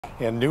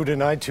And new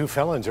tonight, two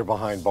felons are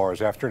behind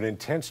bars after an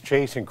intense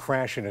chase and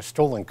crash in a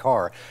stolen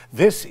car.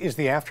 This is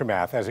the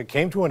aftermath as it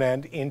came to an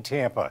end in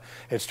Tampa.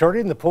 It started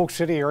in the Polk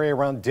City area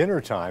around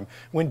dinner time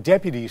when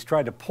deputies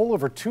tried to pull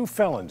over two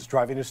felons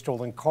driving a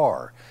stolen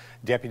car.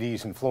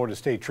 Deputies and Florida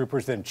State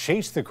Troopers then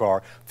chased the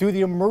car through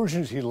the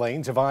emergency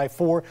lanes of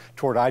I-4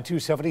 toward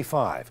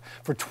I-275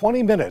 for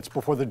 20 minutes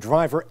before the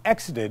driver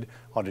exited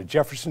onto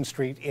Jefferson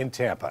Street in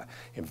Tampa.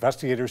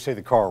 Investigators say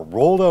the car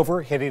rolled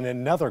over, hitting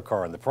another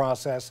car in the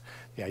process.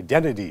 The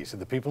identities of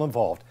the people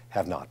involved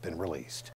have not been released.